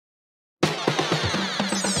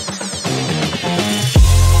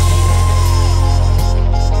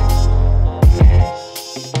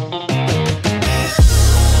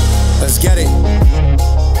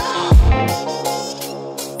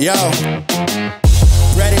Yo.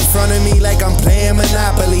 Right in front of me like I'm playing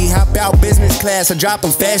Monopoly. Hop out business class, I drop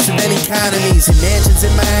them faster than economies. In mansions in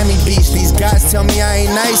Miami Beach, these guys tell me I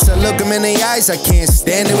ain't nice. I look them in the eyes, I can't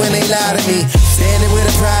stand it when they lie to me. Standing with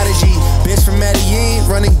a prodigy, bitch from Medellin,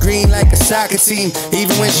 running green like a soccer team.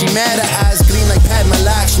 Even when she mad, her eyes gleam like Padma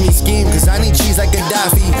Lakshmi scheme. Cause I need cheese like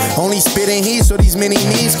Gaddafi, only spitting heat so these mini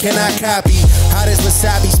me's cannot copy. Hot as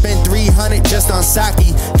wasabi, spent 300 just on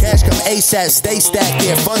saki. Cash come ASAP, stay stacked,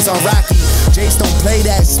 yeah, funds on Rocky. Jase don't play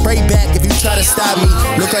that, spray back if you try to stop me.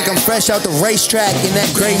 Look like I'm fresh out the racetrack in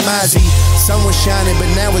that gray Mazi. Sun was shining, but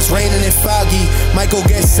now it's raining and foggy. Might go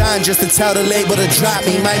get signed just to tell the label to drop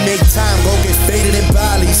me. Might make time, go get faded in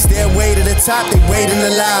Bali. Stairway to the top, they wait in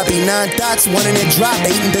the lobby. 9 thots, one in the drop,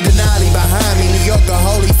 8 in the Denali. Behind me, New York, a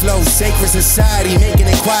holy flow, sacred society,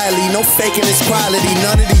 making it quietly, no faking its quality.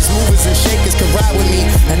 None of these movers and shakers can ride with me,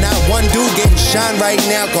 and not one dude getting shine right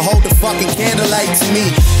now can hold the fucking candlelight to me.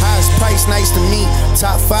 Highest price, nice to meet.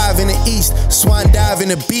 Top 5 in the east, swan dive in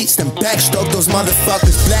the beach, then backstroke those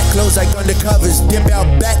motherfuckers. Black clothes like undercovers, dip out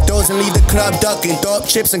back doors and leave the club ducking. Throw up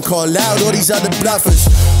chips and call out all these other bluffers.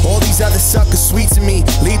 All these other suckers sweet to me,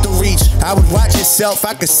 lethal reach. I would watch yourself,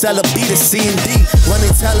 I could sell a beat of C and D. Run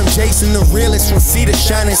and tell him Jason the realest from sea to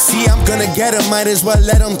shine and see. I'm gonna get him, might as well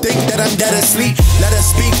let him think that I'm dead asleep. Let us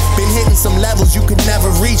speak, been hitting some levels you could never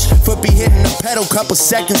reach. Foot be hitting the pedal, couple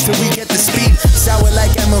seconds till we get the speed. Sour like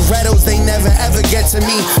amarettos, they never ever get to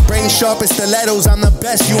me. Brain sharp as stilettos, I'm the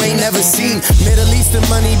best you ain't never seen. Middle Eastern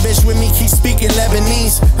money, bitch with me, keep speaking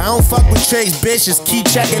Lebanese. I don't fuck with trades, bitch, just keep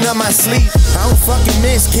checking up my sleep. I don't fucking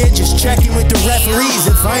miss, kid, just checking with the referees.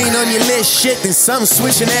 If I ain't on your list, shit, then something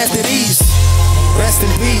switching after these. Rest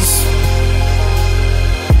in peace.